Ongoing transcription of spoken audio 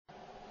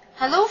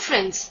Hello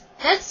friends,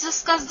 let's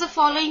discuss the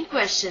following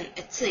question.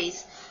 It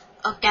says,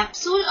 a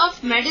capsule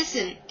of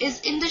medicine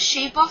is in the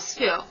shape of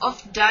sphere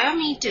of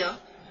diameter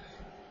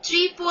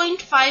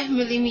 3.5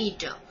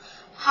 millimeter.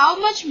 How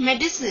much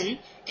medicine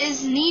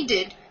is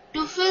needed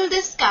to fill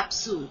this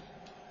capsule?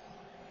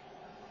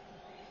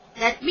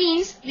 That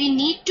means we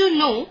need to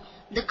know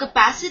the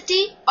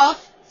capacity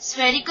of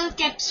spherical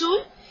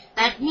capsule.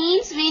 That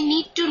means we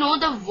need to know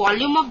the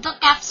volume of the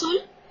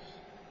capsule,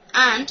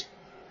 and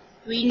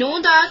we know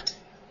that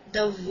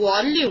the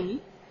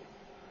volume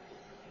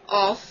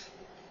of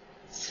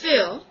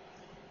sphere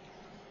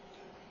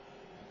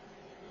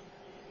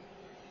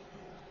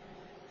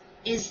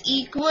is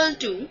equal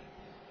to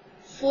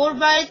 4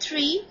 by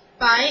 3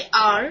 pi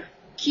r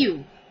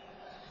cube,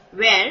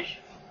 where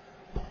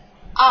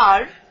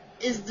r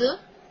is the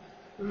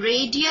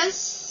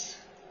radius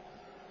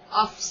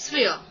of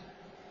sphere.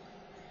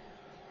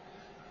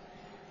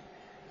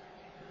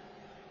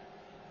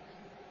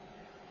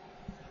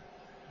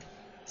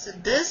 So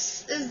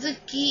this is the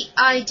key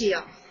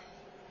idea.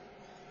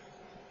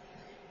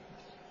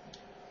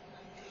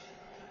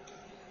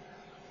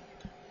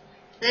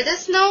 Let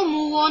us now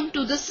move on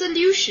to the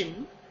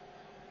solution.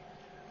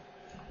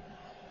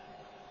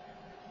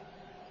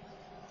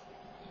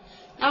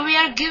 Now we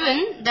are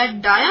given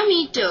that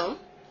diameter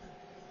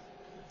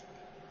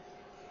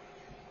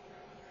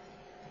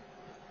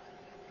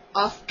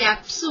of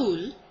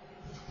capsule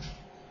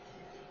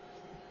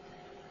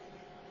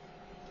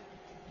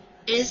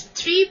is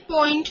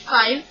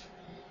 3.5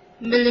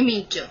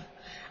 millimeter,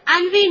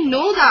 and we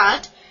know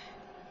that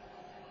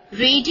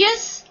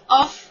radius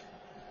of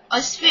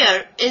a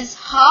sphere is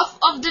half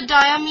of the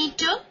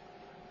diameter.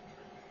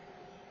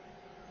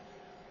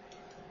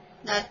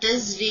 That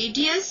is,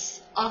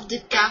 radius of the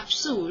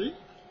capsule,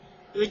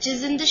 which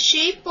is in the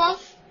shape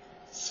of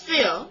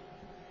sphere,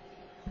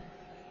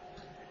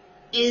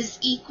 is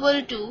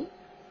equal to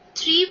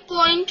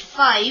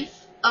 3.5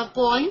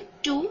 upon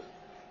 2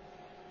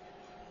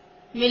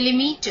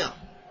 millimeter.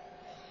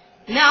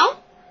 Now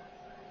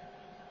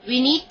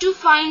we need to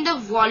find the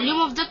volume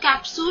of the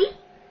capsule,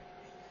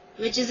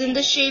 which is in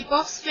the shape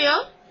of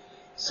sphere.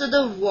 So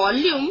the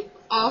volume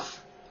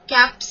of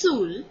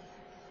capsule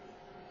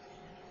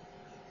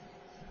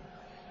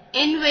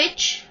in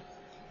which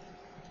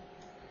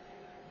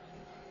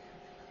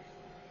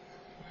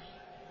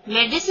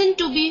medicine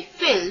to be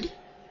filled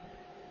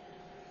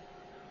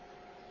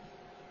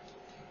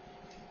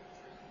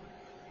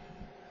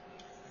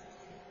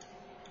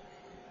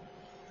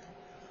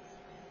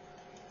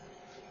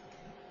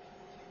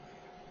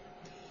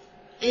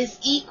is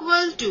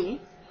equal to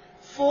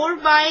 4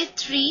 by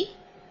 3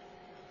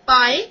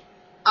 pi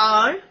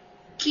r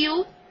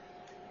cube.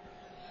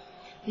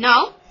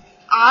 Now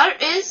r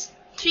is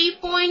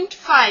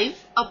 3.5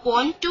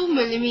 upon 2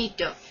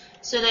 millimeter.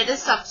 So let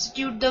us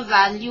substitute the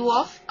value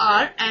of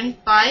r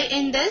and pi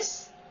in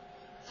this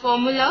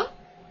formula.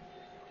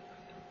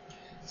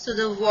 So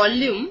the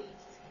volume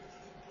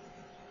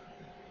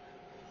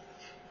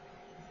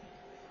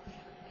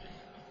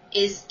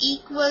is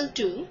equal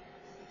to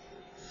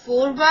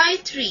 4 by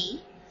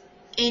 3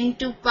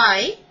 into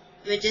pi,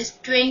 which is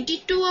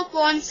 22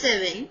 upon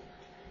 7,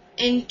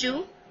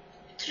 into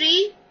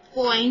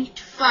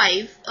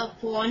 3.5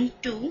 upon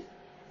 2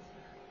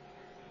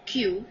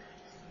 cube.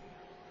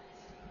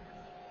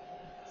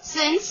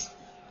 Since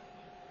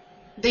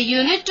the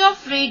unit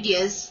of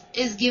radius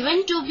is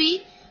given to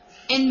be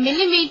in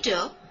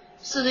millimeter,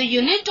 so the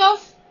unit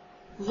of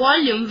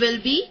volume will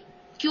be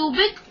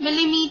cubic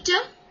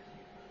millimeter,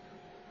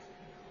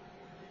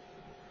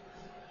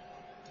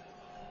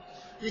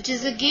 which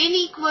is again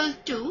equal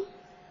to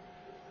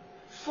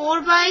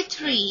 4 by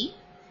 3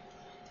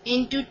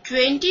 into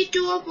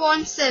 22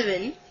 upon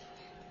 7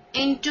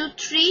 into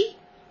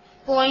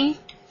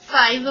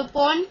 3.5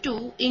 upon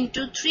 2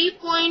 into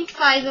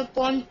 3.5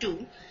 upon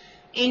 2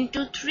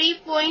 into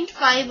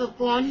 3.5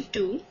 upon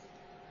 2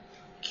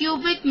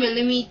 cubic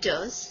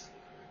millimeters.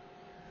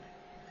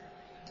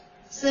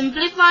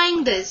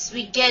 Simplifying this,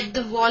 we get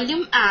the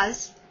volume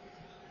as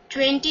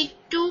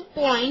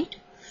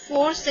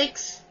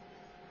 22.46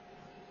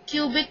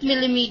 cubic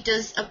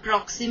millimeters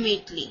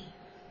approximately.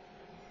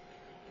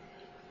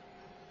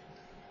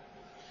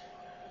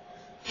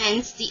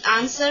 Hence the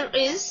answer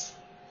is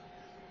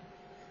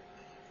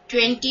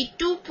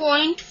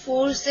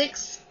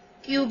 22.46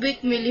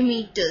 cubic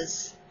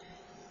millimeters.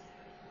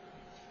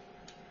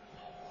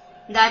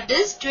 That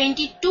is,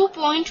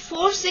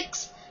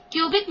 22.46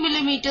 cubic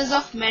millimeters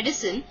of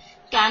medicine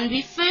can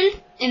be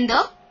filled in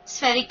the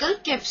spherical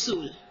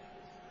capsule.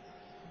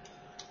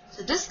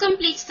 So this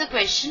completes the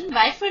question.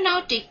 Bye for now.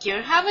 Take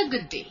care. Have a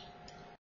good day.